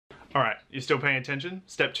All right, you're still paying attention?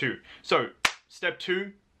 Step 2. So, step 2,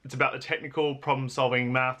 it's about the technical problem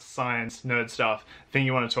solving, math, science, nerd stuff, thing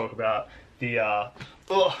you want to talk about.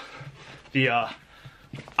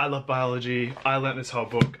 I love biology, I learnt this whole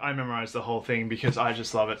book, I memorized the whole thing because I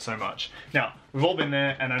just love it so much. Now, we've all been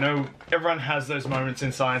there, and I know everyone has those moments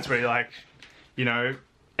in science where you're like, you know,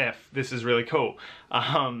 this is really cool.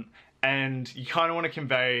 And you kind of want to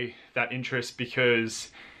convey that interest because,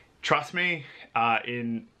 trust me,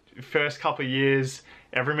 in the first couple of years,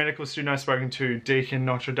 every medical student I've spoken to, Deakin,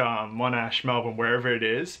 Notre Dame, Monash, Melbourne, wherever it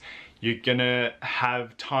is, you're gonna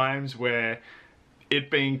have times where it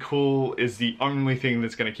being cool is the only thing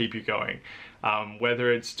that's going to keep you going.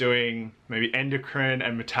 Whether it's doing maybe endocrine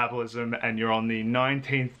and metabolism and you're on the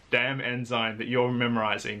 19th damn enzyme that you're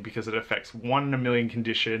memorizing because it affects 1 in a million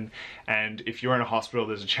condition, and if you're in a hospital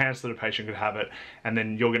there's a chance that a patient could have it, and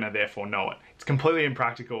then you're going to therefore know it. It's completely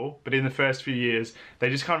impractical, but in the first few years they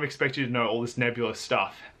just kind of expect you to know all this nebulous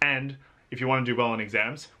stuff. And if you want to do well in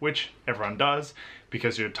exams, which everyone does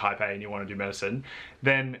because you're type A and you want to do medicine,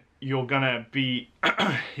 then you're gonna be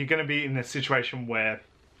in this situation where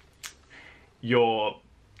you're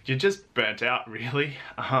just burnt out, really.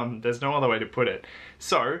 There's no other way to put it.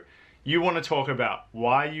 So you want to talk about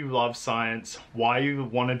why you love science, why you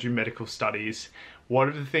want to do medical studies, what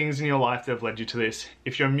are the things in your life that have led you to this.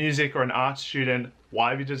 If you're a music or an art student,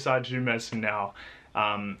 why have you decided to do medicine now?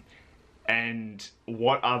 And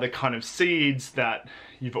what are the kind of seeds that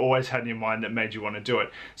you've always had in your mind that made you want to do it.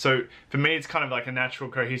 So for me, it's kind of like a natural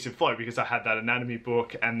cohesive flow because I had that anatomy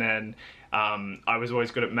book, and then I was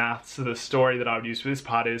always good at maths. So the story that I would use for this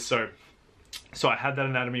part is, so I had that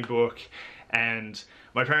anatomy book, and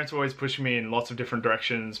my parents were always pushing me in lots of different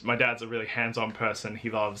directions. My dad's a really hands-on person. He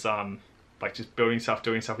loves like just building stuff,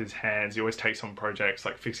 doing stuff with his hands. He always takes on projects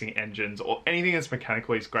like fixing engines or anything that's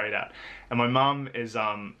mechanical he's great at. And my mum is,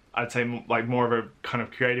 I'd say, like more of a kind of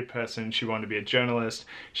creative person. She wanted to be a journalist.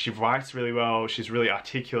 She writes really well. She's really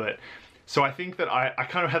articulate. So I think that I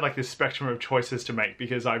kind of had like this spectrum of choices to make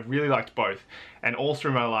because I really liked both. And all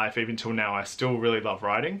through my life, even till now, I still really love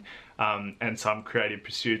writing and some creative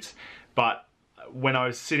pursuits. But when I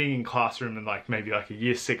was sitting in classroom and like maybe like a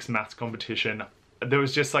year 6 maths competition, there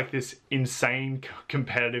was just like this insane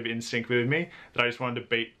competitive instinct within me that I just wanted to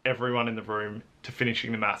beat everyone in the room to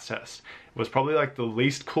finishing the maths test. It was probably like the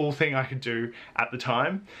least cool thing I could do at the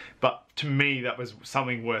time, but to me that was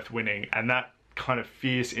something worth winning, and that kind of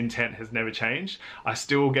fierce intent has never changed. I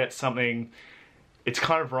still get something, it's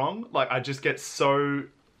kind of wrong, like I just get so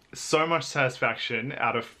much satisfaction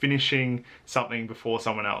out of finishing something before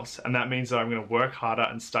someone else, and that means that I'm going to work harder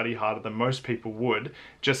and study harder than most people would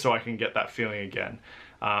just so I can get that feeling again.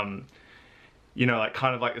 You know, like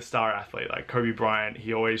kind of like the star athlete, like Kobe Bryant,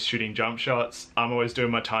 he always shooting jump shots. I'm always doing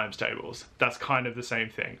my times tables. That's kind of the same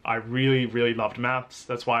thing. I really loved maths.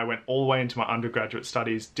 That's why I went all the way into my undergraduate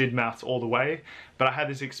studies, did maths all the way. But I had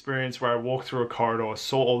this experience where I walked through a corridor,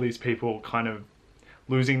 saw all these people kind of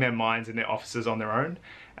losing their minds in their offices on their own,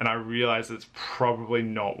 and I realized it's probably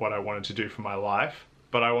not what I wanted to do for my life,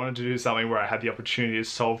 but I wanted to do something where I had the opportunity to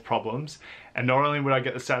solve problems, and not only would I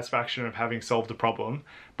get the satisfaction of having solved a problem,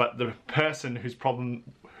 but the person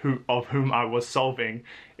of whom I was solving,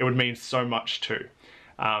 it would mean so much to.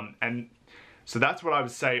 And so that's what I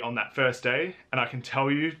would say on that first day, and I can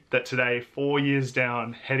tell you that today, 4 years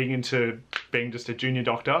down, heading into being just a junior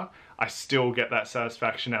doctor, I still get that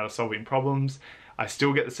satisfaction out of solving problems. I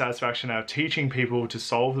still get the satisfaction out of teaching people to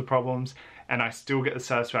solve the problems, and I still get the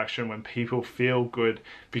satisfaction when people feel good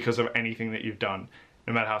because of anything that you've done.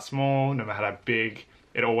 No matter how small, no matter how big,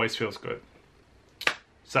 it always feels good.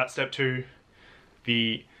 So that's step 2,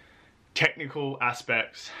 the technical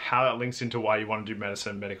aspects, how that links into why you want to do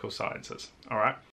medicine, medical sciences. All right.